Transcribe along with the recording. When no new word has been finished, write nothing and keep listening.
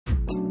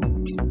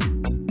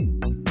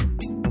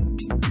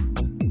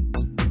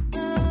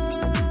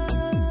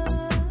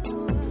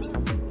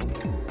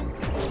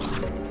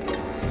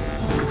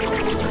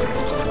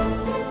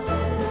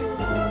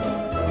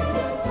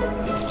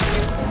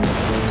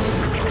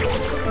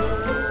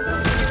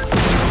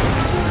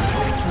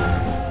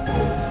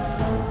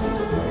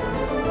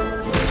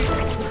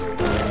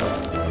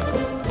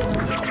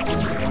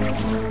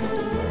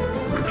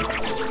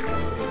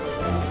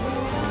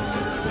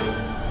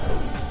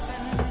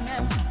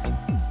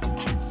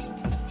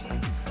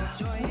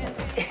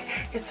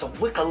It's a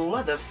wicker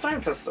leather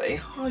fantasy.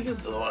 How you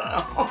doing?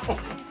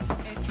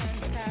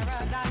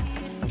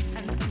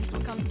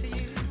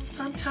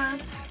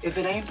 Sometimes, if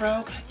it ain't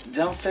broke,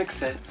 don't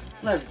fix it.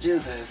 Let's do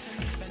this.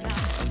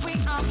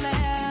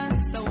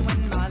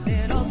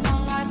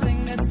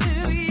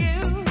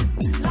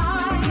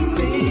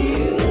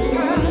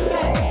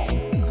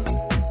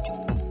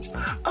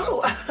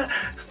 Oh,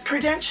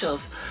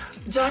 credentials.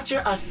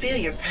 Doctor, I feel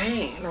your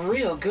pain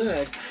real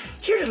good.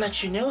 Here to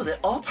let you know that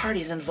all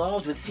parties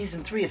involved with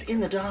season 3 of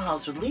In the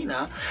Dollhouse with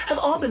Lina have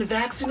all been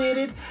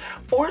vaccinated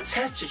or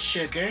tested,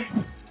 sugar.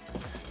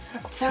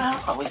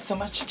 Always so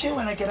much to do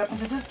when I get up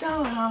into this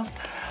dollhouse.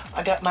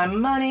 I got my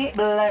money,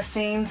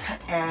 blessings,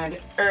 and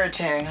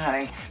everything,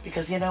 honey.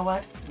 Because you know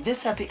what?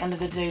 This, at the end of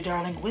the day,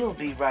 darling, will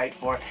be right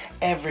for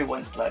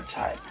everyone's blood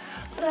type.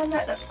 But I'm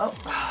not... Oh,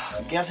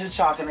 guess who's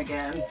talking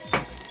again?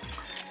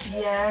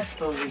 Yes,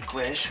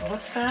 Beliquish.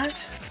 What's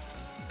that?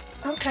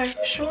 Okay,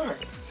 sure.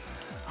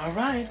 All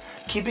right.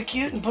 Keep it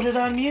cute and put it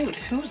on mute.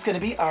 Who's going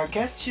to be our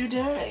guest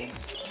today?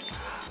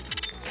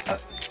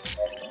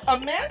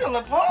 Amanda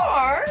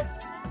Lepore?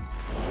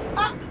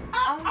 Oh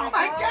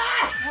my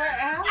God! Where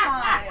am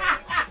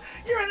I?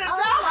 You're in the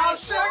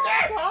dollhouse,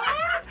 sugar!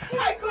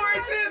 Hi,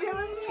 gorgeous!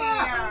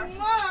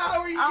 How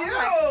are you? Oh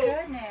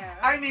my goodness.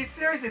 I mean,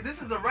 seriously, this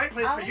is the right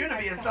place for you to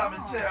be in summer,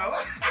 too.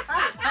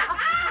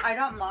 I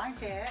don't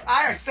mind it.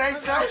 I say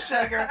so,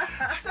 sugar.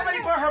 Somebody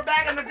put her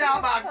back in the doll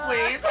box,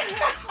 please.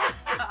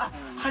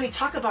 Honey,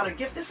 talk about a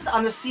gift. This is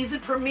on the season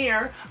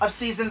premiere of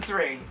season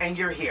 3, and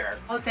you're here.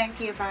 Oh,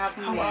 thank you for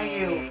having me. How are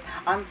you?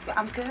 I'm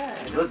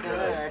good. You look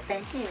good.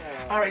 Thank you.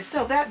 All right,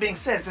 so that being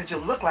said, since you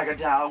look like a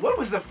doll, what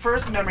was the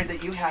first memory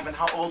that you have, and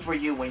how old were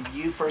you when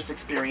you first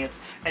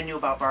experienced and knew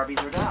about Barbies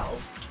or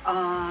dolls?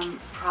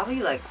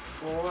 Probably like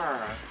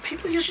 4.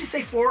 People usually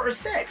say 4 or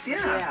 6,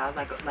 yeah. Yeah,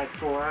 like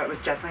 4. It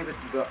was definitely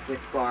with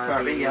Barbie.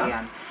 Barbie,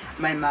 yeah.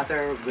 My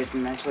mother was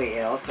mentally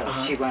ill, so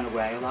she went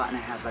away a lot, and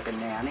I had like a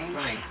nanny.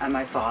 Right. And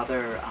my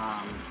father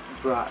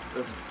brought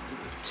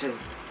to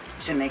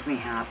make me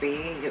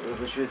happy,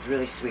 which was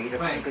really sweet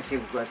of him, because he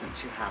wasn't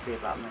too happy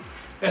about me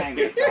playing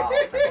with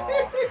dolls at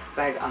all.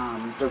 But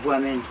the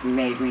woman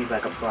made me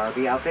like a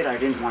Barbie outfit. I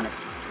didn't want to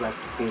like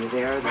be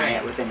there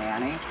with the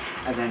nanny,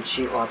 and then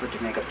she offered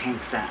to make a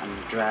pink satin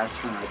dress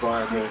for my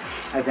Barbie,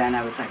 and then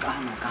I was like,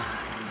 oh my God.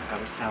 I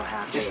was so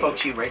happy. Just spoke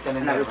to you right then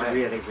and there, I was right?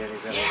 really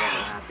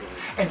happy.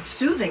 And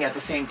soothing at the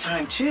same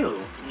time,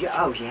 too. Yeah,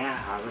 oh, yeah.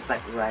 I was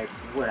like right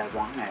what I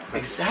wanted. Like,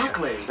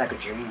 exactly. Like a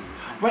dream.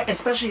 Right,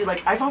 especially,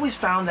 like, I've always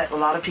found that a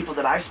lot of people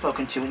that I've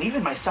spoken to, and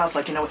even myself,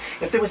 like, you know,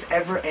 if there was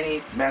ever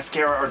any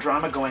mascara or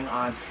drama going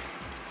on,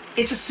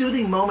 it's a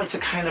soothing moment to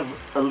kind of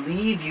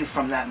relieve you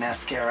from that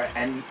mascara,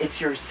 and it's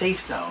your safe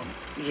zone.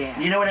 Yeah.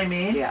 You know what I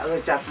mean? Yeah, it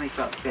was definitely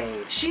felt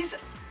safe. She's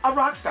a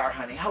rock star,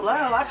 honey.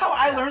 Hello. That's how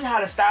I learned how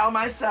to style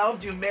myself,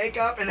 do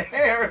makeup and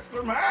hair. It's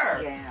from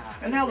her. Yeah.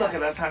 And now look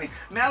at us, honey.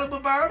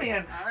 Malibu Barbie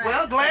and,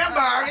 well, glam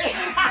Barbie.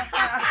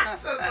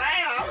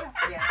 Shazam.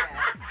 Yeah.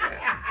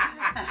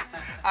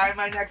 All right,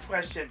 my next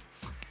question.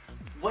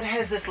 What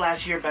has this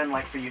last year been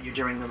like for you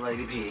during the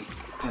Lady P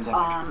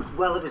pandemic?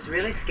 Well, it was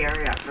really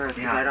scary at first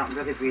because I don't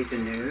really read the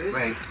news.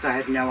 Right. So I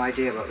had no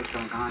idea what was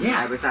going on. Yeah.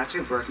 I was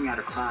actually working at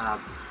a club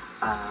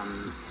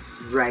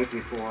right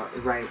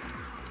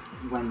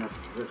when this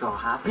was all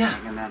happening,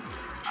 and then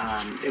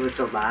it was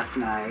the last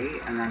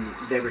night, and then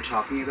they were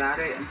talking about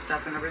it and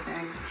stuff and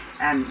everything.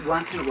 And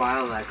once in a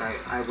while, like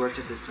I worked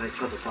at this place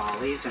called the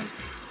Follies, and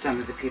some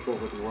of the people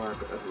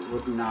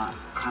would not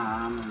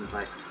come, and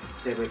like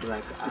they would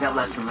like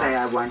say,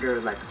 I wonder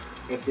like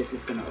if this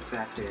is going to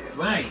affect it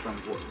from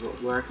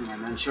working.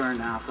 And then sure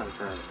enough, like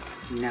the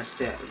next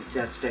day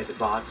the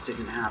Bots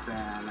didn't happen,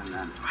 and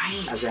then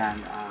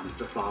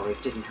the Follies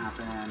didn't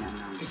happen, and then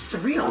it's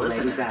surreal,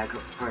 isn't it? The Lady Bag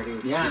party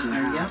didn't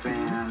happen,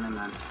 and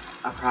then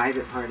a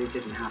private party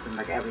didn't happen.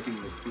 Like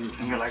everything was being canceled.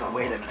 And you're like,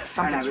 wait a minute,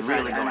 something's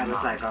really going on. And I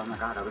was like, oh my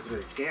God, I was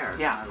really scared.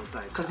 Yeah. I was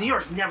like, because New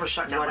York's never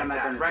shut down like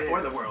that, right? Or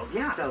the world.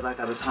 Yeah. So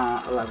like I was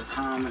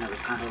home, and I was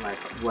kind of like,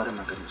 what am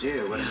I going to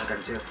do? What am I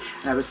going to do?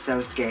 And I was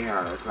so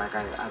scared. Like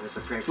I was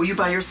afraid. Were you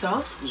by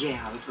yourself?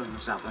 Yeah, I was by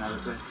myself, and I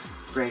was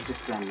afraid to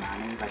spend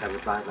money. Like I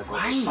would buy like all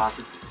these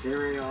boxes of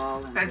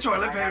cereal and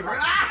toilet paper.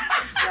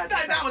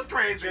 That was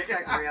crazy. Just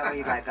like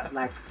really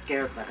like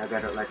scared. Like I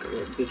better like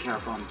be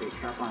careful. And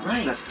I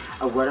was like,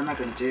 oh, what am I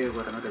going to do?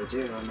 What am I going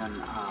to do? And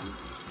then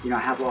you know, I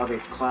have all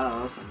these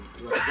clothes, and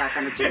what is that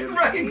going to do?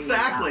 Right,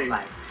 exactly.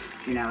 Like,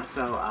 you know,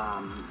 so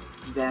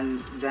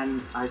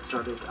then I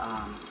started.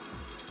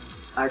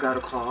 I got a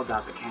call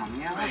about the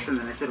cameos, and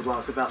then I said, well,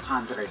 it's about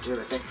time that I do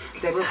it.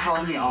 They were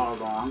calling me all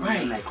along,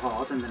 and they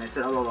called, and then I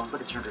said, oh, well, I'm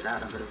going to turn it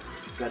out. I'm going to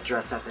get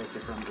dressed up as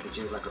if I'm going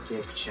to do like a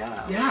big show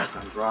like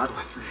on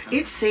Broadway.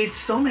 It saved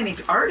so many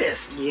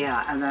artists.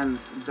 Yeah, and then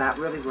that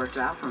really worked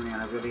out for me,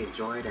 and I really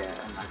enjoyed it,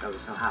 and like I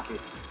was so happy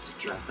to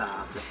dress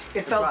up.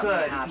 It felt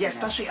good, yeah,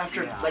 especially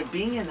after like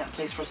being in that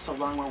place for so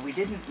long where we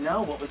didn't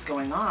know what was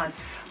going on.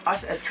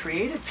 Us as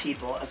creative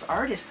people, as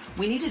artists,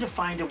 we needed to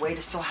find a way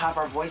to still have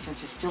our voice and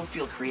to still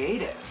feel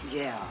creative.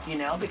 Yeah. You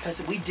know,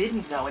 because we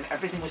didn't know, and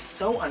everything was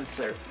so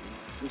uncertain.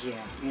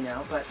 Yeah. You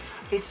know, but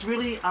it's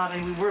really, I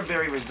mean, we're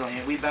very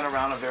resilient. We've been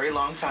around a very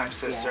long time,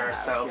 sister.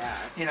 Yes, so,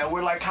 yes. you know,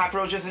 we're like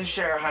cockroaches and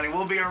Cher, honey.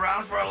 We'll be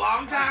around for a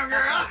long time,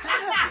 girl.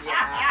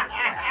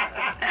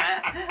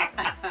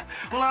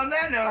 Well, on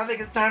that note, I think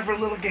it's time for a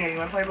little game. You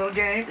want to play a little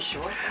game?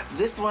 Sure.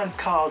 This one's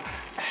called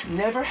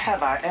Never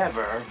Have I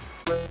Ever.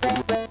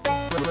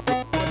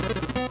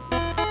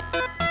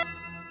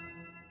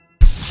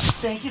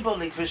 Thank you,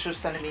 Bob, for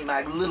sending me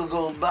my little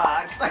gold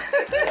box.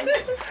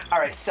 All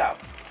right, so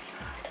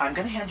I'm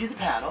going to hand you the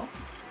paddle.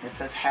 It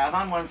says have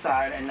on one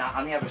side and not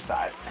on the other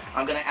side.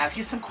 I'm going to ask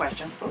you some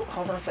questions. Oh,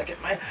 hold on a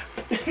second. My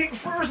big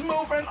fur's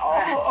moving.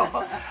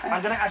 Oh.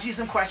 I'm going to ask you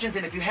some questions,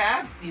 and if you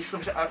have, you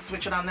switch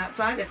it on that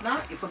side. If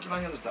not, you flip it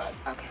on the other side.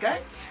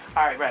 Okay?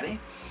 All right, ready?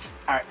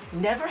 All right.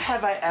 Never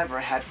have I ever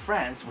had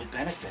friends with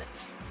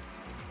benefits.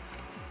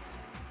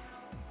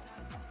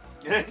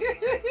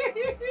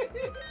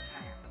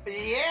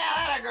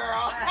 Yeah,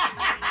 girl.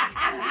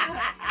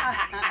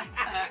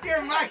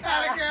 You're my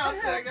kind of girl,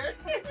 sugar.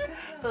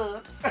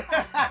 Oops.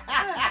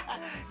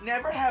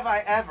 Never have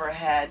I ever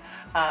had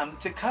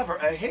to cover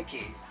a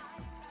hickey.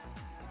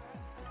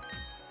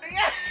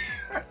 Yeah.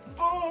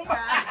 Boom.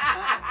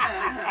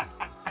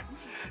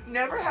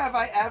 Never have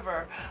I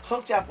ever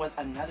hooked up with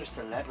another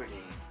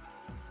celebrity.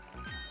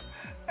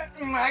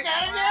 My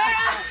kind of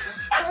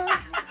girl.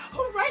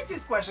 Who writes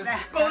these questions?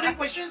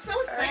 Bonique, you're so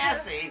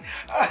sassy.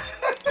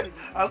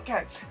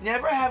 Okay.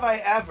 Never have I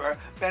ever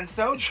been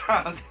so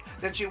drunk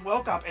that you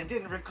woke up and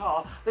didn't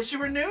recall that you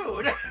were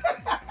nude.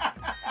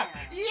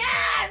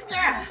 Yes,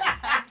 girl.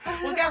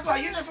 Well, guess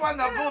what? You just won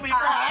the booby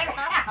prize.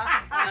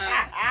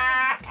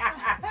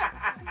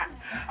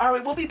 All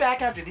right, we'll be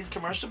back after these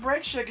commercial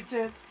breaks, sugar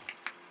tits.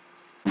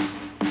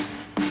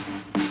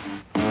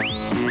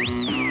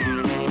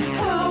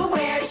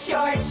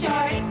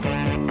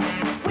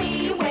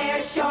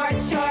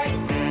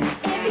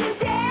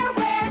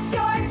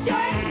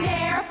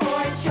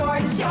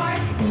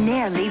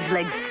 Nair leaves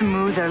legs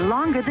smoother,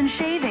 longer than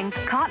shaving.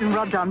 Cotton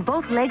rubbed on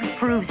both legs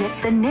proves it.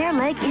 The Nair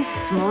leg is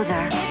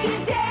smoother. If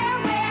you dare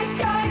wear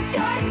short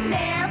shorts,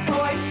 Nair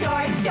for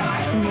short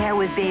shorts. Nair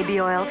with baby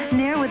oil,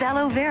 Nair with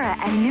aloe vera,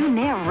 and new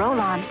Nair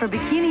roll-on for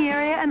bikini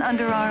area and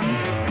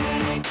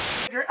underarms.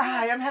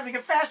 Hi, I'm having a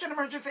fashion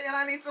emergency and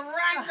I need some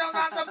rhinestones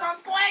on some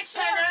pumps quick,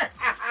 sugar.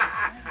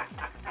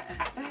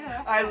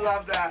 I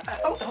love that.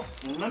 Oh,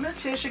 Mama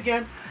Tish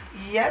again.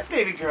 Yes,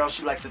 baby girl,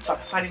 she likes to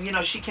talk. I mean, you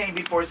know, she came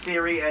before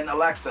Siri and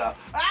Alexa.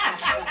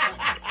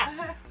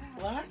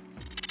 What?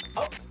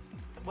 Oh,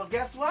 well,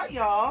 guess what,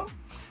 y'all?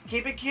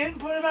 Keep it cute and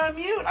put it on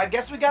mute. I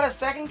guess we got a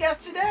second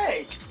guest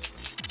today.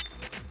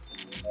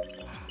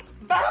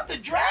 Bob the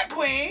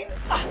Dragqueen.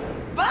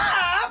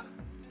 Bob?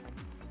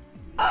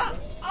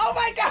 Oh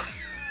my God.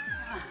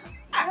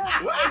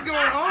 What is going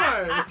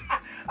on?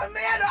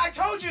 Amanda, I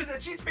told you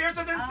that she's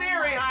fiercer than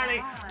Siri,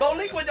 honey.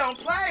 Boliqua don't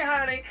play,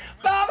 honey.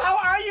 Bob, how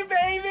are you,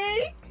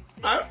 baby?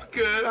 I'm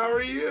good. How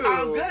are you?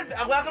 I'm good.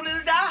 Welcome to the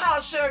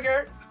Dollhouse,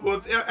 sugar.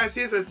 Well, I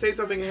see it says Say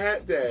Something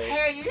Hat Day.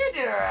 Hey, you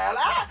girl.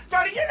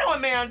 Darling, you know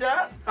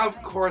Amanda.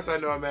 Of course I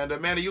know Amanda.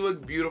 Amanda, you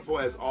look beautiful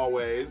as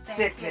always.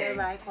 Sickening.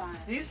 Likewise.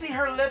 Do you see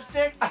her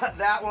lipstick?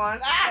 That one.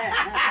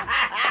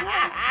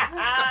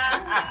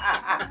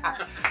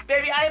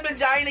 Baby, I have been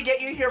dying to get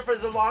you here for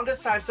the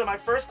longest time, so my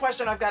first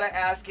question I've got to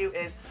ask you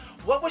is,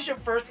 what was your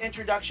first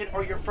introduction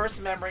or your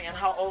first memory, and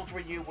how old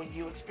were you when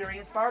you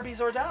experienced Barbies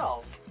or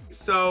dolls?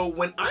 So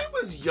when I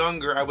was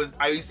younger,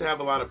 I used to have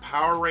a lot of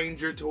Power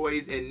Ranger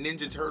toys and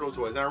Ninja Turtle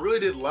toys, and I really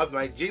did love them.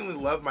 I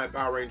genuinely loved my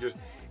Power Rangers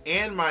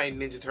and my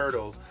Ninja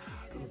Turtles.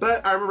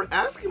 But I remember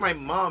asking my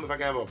mom if I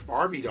could have a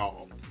Barbie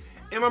doll,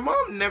 and my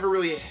mom never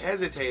really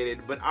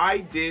hesitated, but I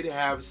did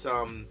have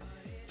some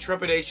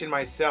trepidation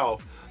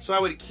myself. So I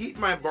would keep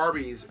my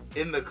Barbies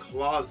in the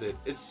closet.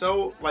 It's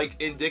so like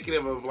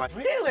indicative of like.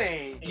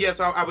 Really? Yes,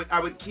 I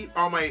would keep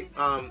all my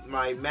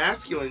my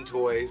masculine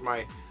toys,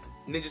 my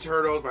Ninja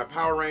Turtles, my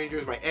Power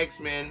Rangers, my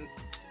X-Men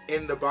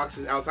in the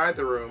boxes outside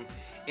the room.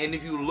 And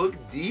if you look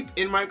deep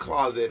in my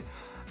closet,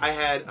 I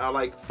had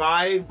like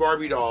 5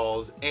 Barbie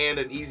dolls and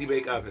an Easy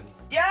Bake Oven.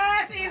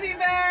 Yes, Easy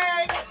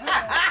Bake!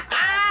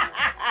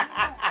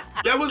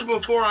 That was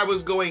before I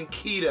was going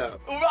keto.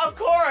 Of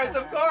course,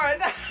 of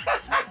course.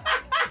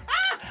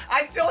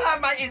 I still have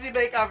my Easy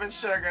Bake Oven,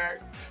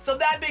 sugar. So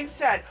that being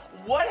said,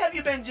 what have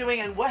you been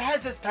doing and what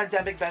has this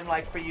pandemic been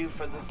like for you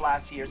for this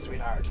last year,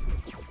 sweetheart?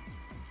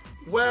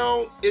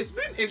 Well, it's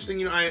been interesting.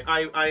 You know,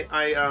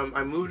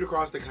 I moved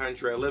across the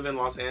country. I live in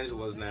Los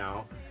Angeles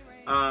now.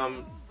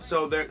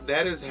 So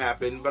that has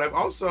happened. But I've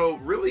also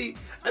I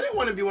didn't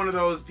want to be one of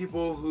those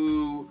people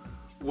who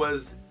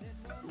was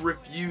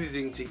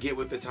refusing to get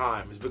with the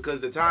times,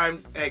 because the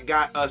times had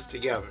got us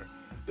together.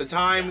 The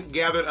time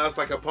gathered us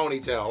like a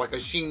ponytail, like a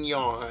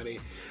chignon, honey.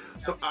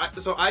 So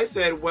I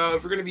said, well,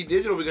 if we're gonna be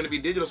digital, we're gonna be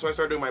digital. So I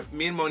started doing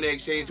me and Monet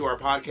exchange to our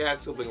podcast,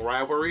 Sibling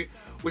Rivalry,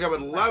 which I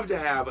would love to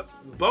have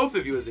both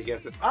of you as a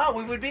guest. Oh,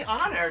 we would be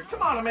honored.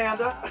 Come on,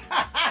 Amanda.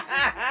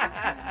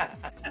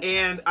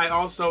 And I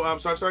also,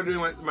 so I started doing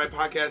my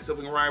podcast,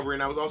 Sibling Rivalry,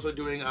 and I was also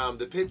doing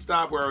the Pit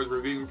Stop, where I was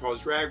reviewing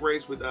RuPaul's Drag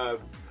Race with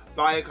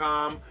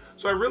Viacom.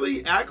 So I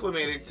really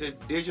acclimated to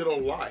digital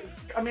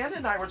life. Amanda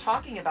and I were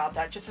talking about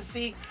that just to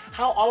see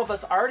how all of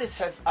us artists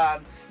have,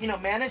 you know,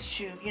 managed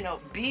to, you know,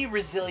 be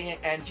resilient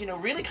and, you know,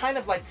 really kind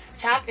of like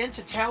tap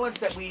into talents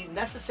that we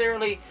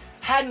necessarily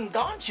hadn't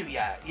gone to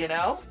yet, you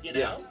know?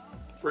 Yeah,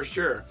 for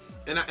sure.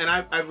 And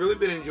I've really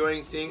been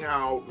enjoying seeing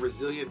how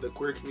resilient the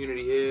queer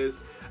community is.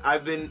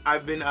 I've been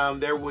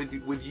there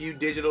with you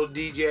digital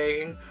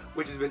DJing,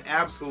 which has been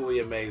absolutely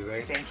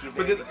amazing. Thank you,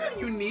 baby. Because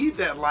you need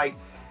that. Like,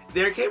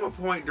 there came a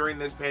point during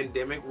this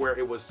pandemic where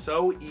it was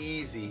so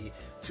easy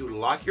to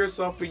lock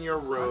yourself in your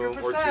room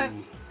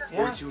 100%.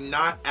 or to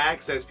not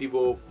access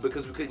people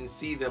because we couldn't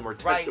see them or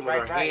touch them with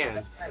our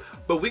hands.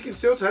 But we can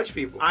still touch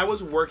people. I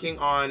was working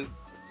on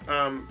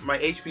my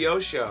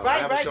HBO show. I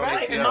have a show on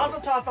HBO. And mazel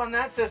tov on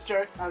that,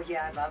 sister. Oh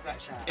yeah, I love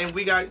that show. And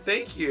we got,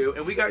 thank you,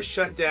 and we got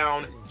shut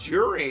down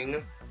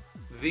during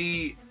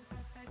the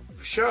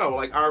show,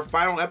 like our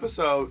final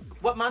episode.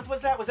 What month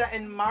was that? Was that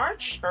in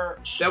March or?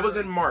 That was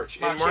in March.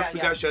 In March, we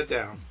got shut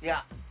down.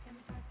 Yeah.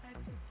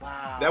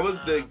 Wow. That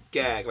was the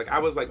gag. Like, I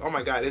was like, oh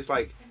my God, it's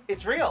like.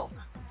 It's real.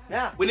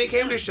 Yeah. When it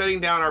came to shutting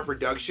down our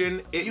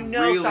production, it you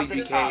know really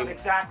became.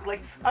 Exactly.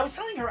 Like, I was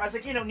telling her, I was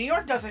like, you know, New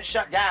York doesn't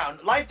shut down.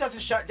 Life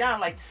doesn't shut down.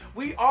 Like,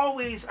 we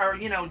always are,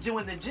 you know,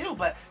 doing the do.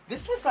 But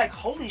this was like,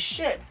 holy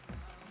shit.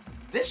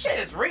 This shit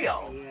is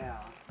real. Yeah.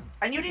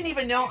 And you didn't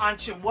even know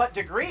onto what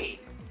degree.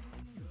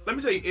 Let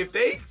me tell you, if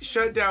they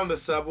shut down the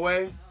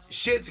subway,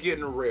 shit's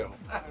getting real.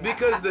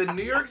 Because the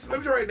New York, let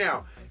me tell you right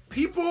now,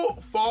 people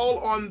fall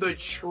on the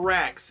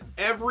tracks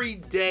every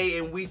day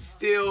and we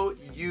still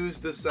use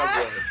the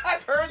subway.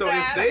 I've heard so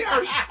that.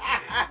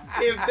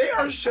 if they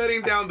are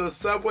shutting down the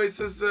subway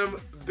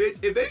system,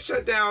 bitch, if they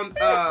shut down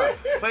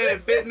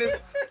Planet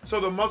Fitness so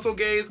the muscle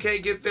gays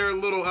can't get their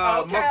little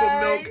muscle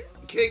milk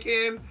kick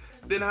in,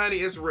 then honey,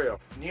 it's real.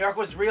 New York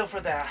was real for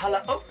that.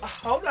 Hello. Oh,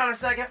 hold on a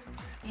second.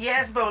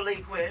 Yes,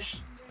 Boliquish.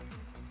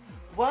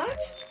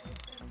 What?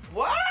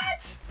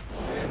 What?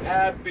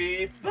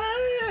 Happy birthday,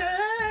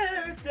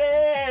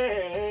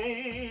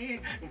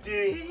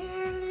 dear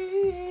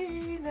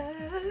Lina.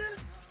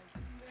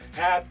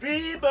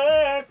 Happy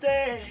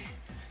birthday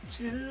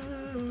to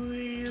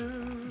you.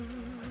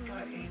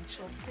 God,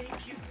 Angel,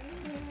 thank you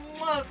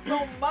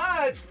so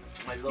much.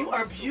 You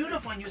are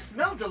beautiful and you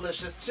smell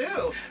delicious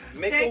too.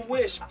 Make a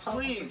wish,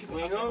 please,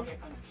 Lina. Okay.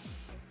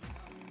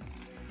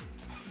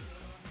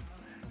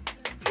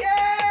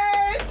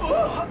 Yay!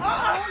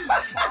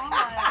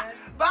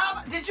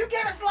 Bob, did you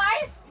get a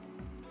slice?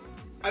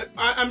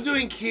 I'm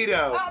doing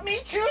keto. Oh, me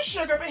too,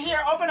 sugar. But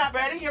here, open up.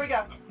 Ready? Here we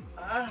go.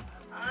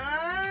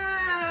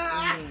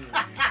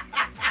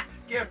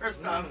 Give her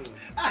some.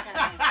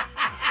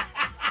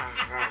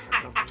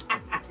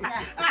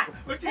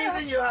 We're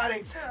teasing you,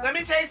 honey. Let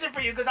me taste it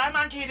for you, because I'm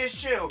on keto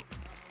too.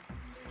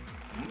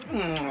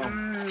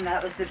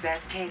 That was the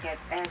best cake I've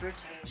ever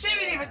tasted. She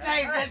didn't even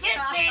taste it.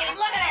 She's cheating.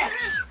 Look at her.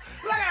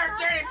 Look at her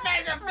dirty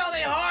face, you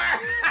filthy whore.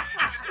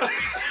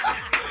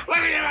 Look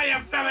at you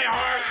filthy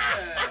whore.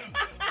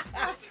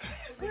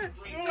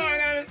 Oh my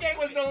God, this cake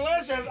was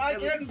delicious. I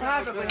couldn't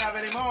possibly have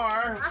any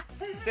more.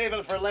 Save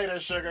it for later,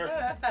 sugar.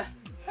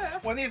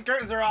 When these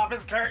curtains are off,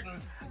 it's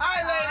curtains. All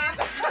right,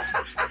 ladies.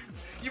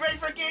 You ready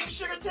for a game,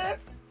 Sugar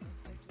Tits?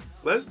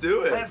 Let's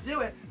do it. Let's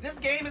do it. This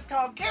game is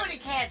called Cavity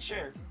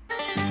Catcher.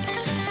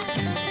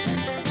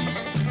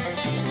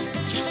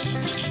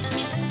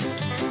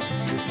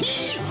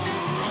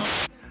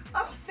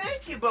 Oh,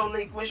 thank you,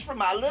 Boliquish, for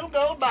my little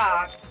gold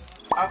box.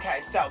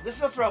 Okay, so this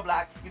is a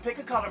throwback. You pick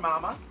a color,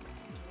 Mama.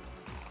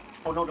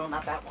 Oh, no,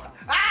 not that one.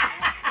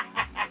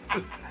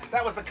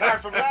 That was the card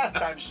from last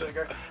time,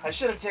 Sugar. I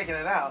should have taken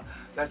it out.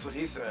 That's what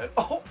he said.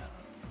 Oh,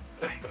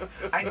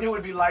 I knew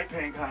it'd be light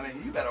pink, honey.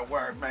 You better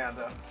work,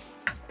 Amanda.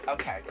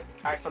 Okay,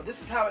 all right, so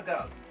this is how it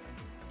goes.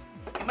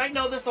 You might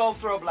know this old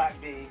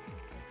throwback bee.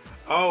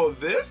 Oh,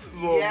 this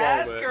little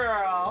yes, moment.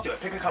 girl. Do it.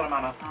 Pick a color,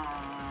 Mama.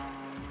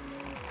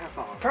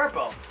 Purple.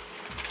 Purple.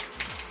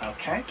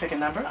 Okay, pick a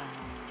number.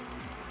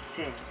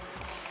 6.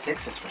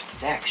 6 is for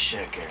sex,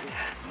 Sugar.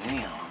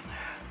 Damn.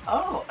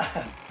 Oh.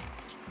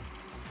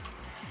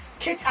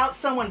 Kicked out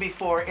someone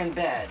before in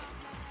bed.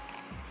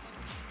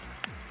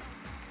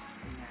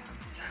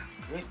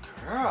 Good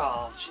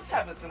girl. She's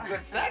having some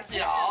good sex,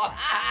 y'all.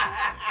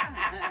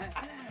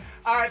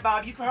 All right,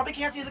 Bob, you probably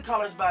can't see the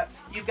colors, but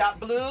you've got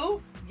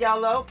blue,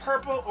 yellow,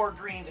 purple, or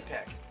green to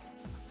pick.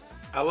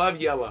 I love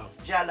yellow.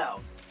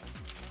 Jello.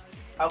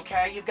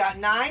 Okay, you've got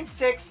 9,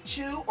 6,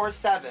 2, or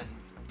 7.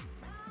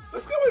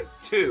 Let's go with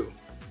 2.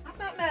 I'm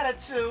not mad at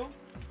 2.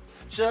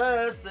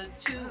 Just the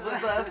two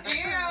of us.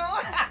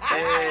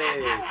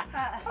 Hey.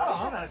 Oh,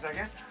 hold on a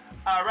second.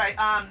 All right.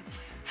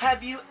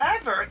 Have you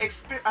ever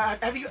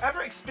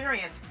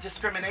experienced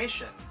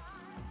discrimination?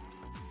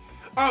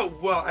 Oh,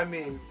 well, I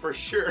mean, for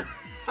sure.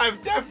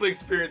 I've definitely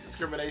experienced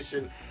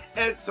discrimination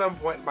at some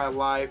point in my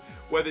life,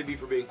 whether it be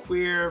for being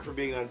queer, for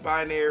being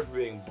non-binary, for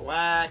being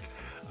black,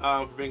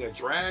 for being a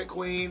drag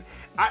queen.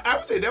 I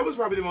would say that was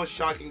probably the most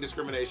shocking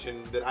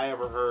discrimination that I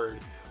ever heard.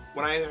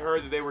 When I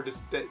heard that they were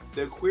that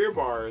the queer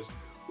bars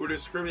were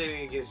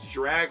discriminating against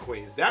drag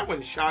queens. That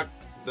one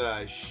shocked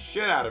the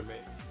shit out of me.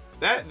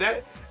 That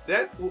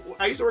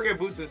I used to work at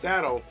Boots and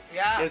Saddle.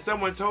 Yeah. And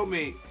someone told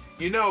me,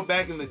 you know,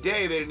 back in the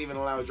day, they didn't even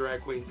allow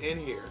drag queens in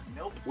here.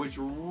 Nope. Which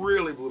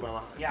really blew my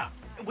mind. Yeah.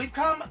 We've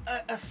come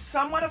a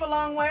somewhat of a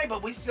long way,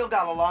 but we still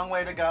got a long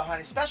way to go,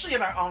 honey, especially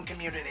in our own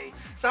community.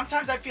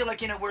 Sometimes I feel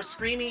like, you know, we're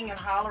screaming and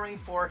hollering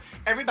for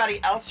everybody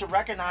else to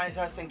recognize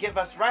us and give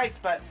us rights,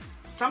 but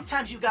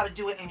sometimes you got to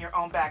do it in your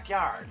own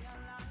backyard.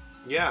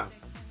 Yeah.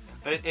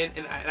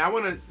 And I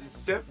want to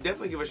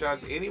definitely give a shout out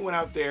to anyone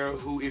out there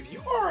who, if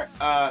you are,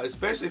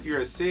 especially if you're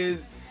a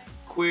cis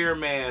queer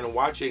man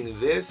watching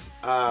this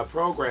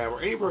program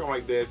or any program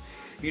like this,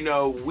 you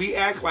know, we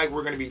act like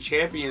we're going to be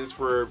champions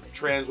for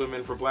trans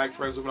women, for black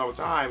trans women all the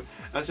time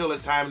until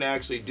it's time to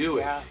actually do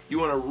it. Yeah. You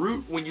want to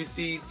root when you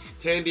see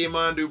Tandy and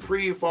Mon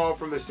Dupree fall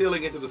from the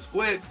ceiling into the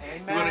splits.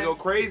 Amen. You want to go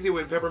crazy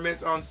when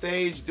Peppermint's on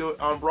stage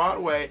on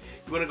Broadway.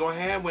 You want to go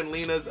ham when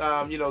Lina's,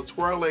 you know,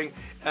 twirling,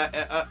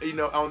 you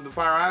know, on the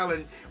Fire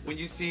Island. When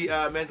you see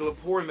Amanda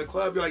Lepore in the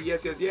club, you're like,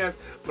 yes, yes, yes.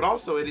 But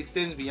also, it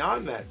extends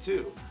beyond that,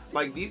 too.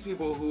 Like, these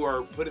people who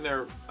are putting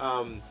their,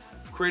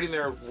 creating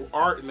their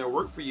art and their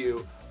work for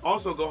you,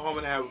 also go home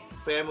and have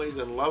families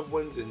and loved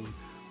ones and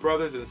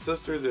brothers and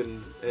sisters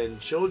and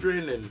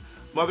children and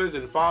mothers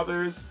and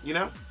fathers, you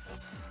know?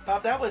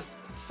 Bob, that was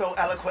so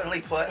eloquently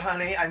put,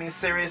 honey. I mean,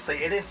 seriously,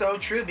 it is so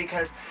true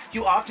because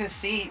you often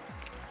see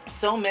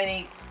so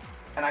many,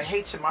 and I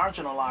hate to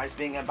marginalize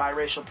being a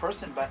biracial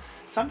person, but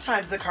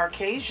sometimes the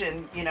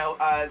Caucasian, you know,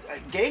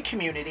 gay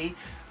community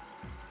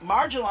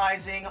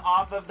marginalizing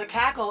off of the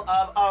cackle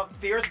of a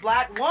fierce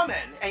black woman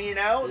and, you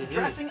know,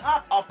 dressing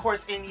up, of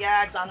course, in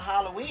yags on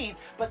Halloween.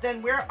 But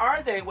then where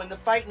are they when the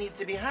fight needs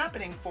to be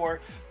happening for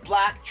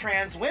black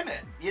trans women?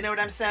 You know what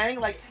I'm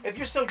saying? Like, if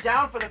you're so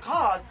down for the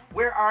cause,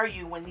 where are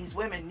you when these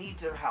women need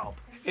their help?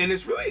 And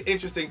it's really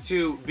interesting,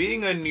 too,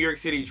 being a New York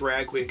City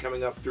drag queen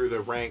coming up through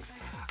the ranks,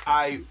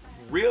 I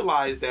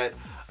realized that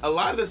a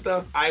lot of the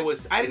stuff I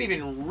didn't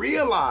even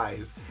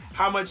realize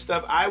how much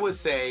stuff I was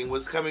saying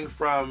was coming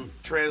from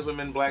trans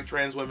women, black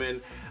trans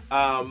women,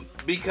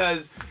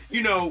 because,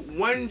 you know,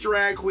 one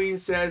drag queen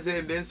says it,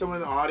 and then someone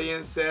in the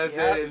audience says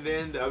it, and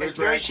then the other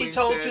drag queen says it. She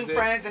told two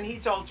friends, and he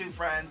told two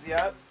friends,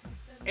 yep.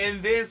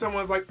 And then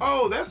someone's like,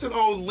 oh, that's an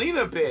old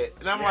Lina bit.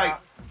 And I'm like,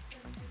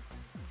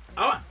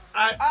 oh,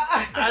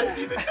 I didn't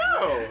even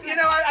know. You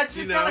know, I was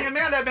just telling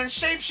Amanda, I've been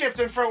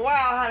shape-shifting for a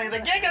while, honey. The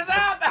gig is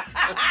up.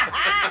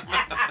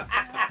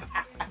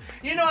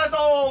 You know us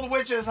old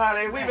witches,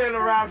 honey. We've been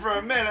around for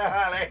a minute,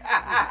 honey.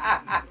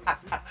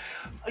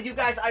 You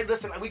guys,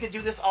 listen, we could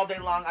do this all day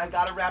long. I've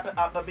got to wrap it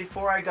up. But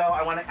before I go,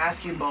 I want to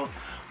ask you both,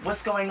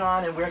 what's going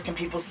on and where can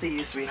people see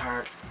you,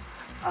 sweetheart?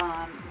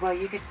 Well,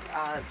 you could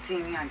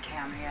see me on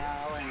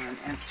Cameo and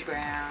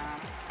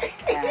Instagram,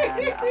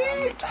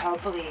 and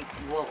hopefully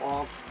we'll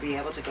all be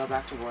able to go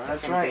back to work.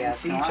 That's right, and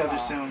see each other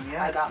soon.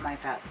 Yes. I got my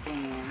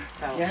vaccine,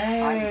 so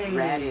Yay. I'm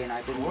ready, and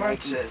I've been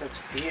making such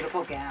a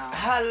beautiful gown.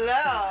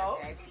 Hello.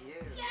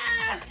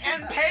 Yes,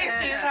 and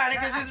pasties, honey,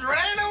 because she's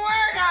ready to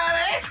work,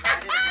 honey.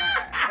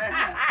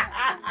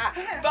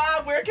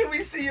 Bob, where can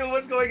we see you?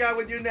 What's going on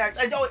with you next?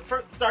 I know.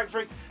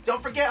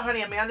 Don't forget,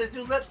 honey. Amanda's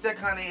new lipstick,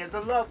 honey, is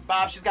the look.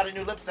 Bob, she's got a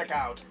new lipstick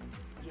out.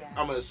 Yeah.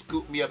 I'm gonna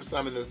scoop me up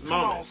some in this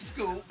moment. Come on,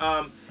 scoop.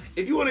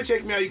 If you want to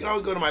check me out, you can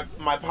always go to my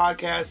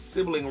podcast,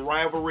 Sibling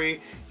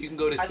Rivalry. You can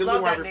go to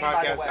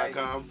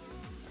siblingrivalrypodcast.com.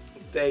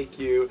 Thank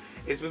you.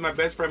 It's with my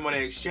best friend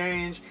Monet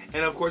Exchange,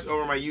 and of course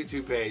over my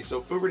YouTube page.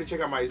 So feel free to check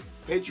out my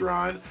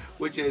Patreon,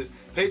 which is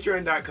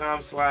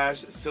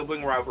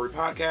patreon.com/Sibling Rivalry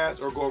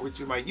Podcast, or go over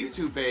to my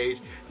YouTube page.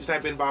 Just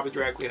type in Bob the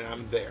Dragqueen, and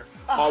I'm there.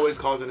 Always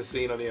causing a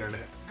scene on the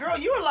internet. Girl,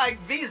 you are like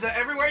Visa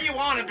everywhere you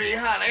want to be,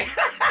 honey.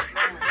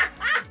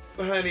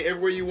 Honey,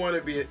 everywhere you want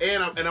to be,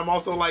 and I'm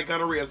also like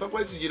gonorrhea. Some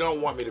places you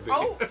don't want me to be.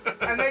 Oh,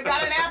 and they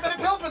got an app and a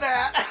pill for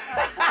that.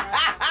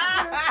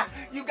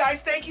 You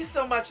guys, thank you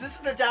so much. This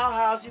is the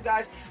Dollhouse, you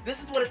guys.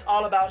 This is what it's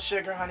all about,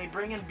 sugar, honey.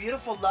 Bringing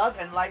beautiful love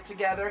and light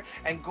together,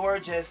 and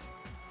gorgeous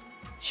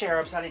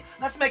cherubs, honey.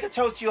 Let's make a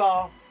toast, you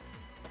all.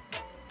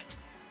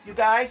 You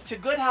guys, to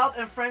good health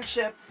and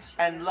friendship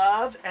and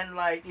love and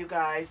light, you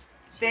guys.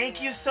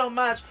 Thank you so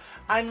much.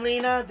 I'm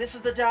Lina. This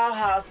is the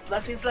Dollhouse.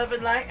 Blessings, love,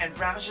 and light, and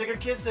brown sugar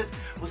kisses.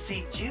 We'll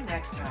see you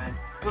next time.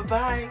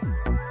 Bye-bye.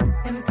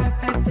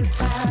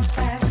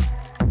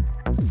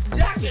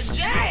 Dr.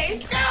 J,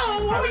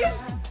 I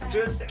was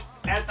just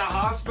at the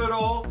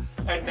hospital,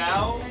 and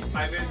now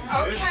I'm in this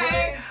okay,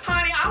 place.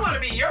 honey, I want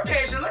to be your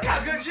patient. Look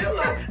how good you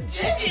look.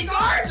 Gingy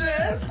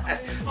gorgeous.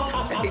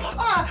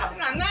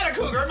 I'm not a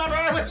cougar. Remember,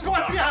 I was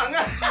once young.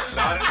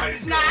 Not in high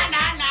school. Not.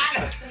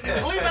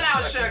 Bleep it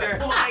out, sugar.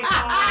 Oh my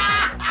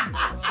God.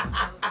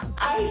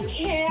 I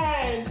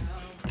can't.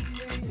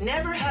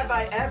 Never have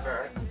I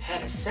ever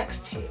had a sex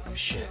tape,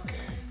 sugar.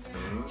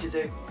 Do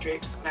the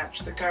drapes match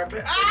the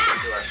carpet?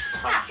 Do our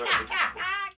sponsors.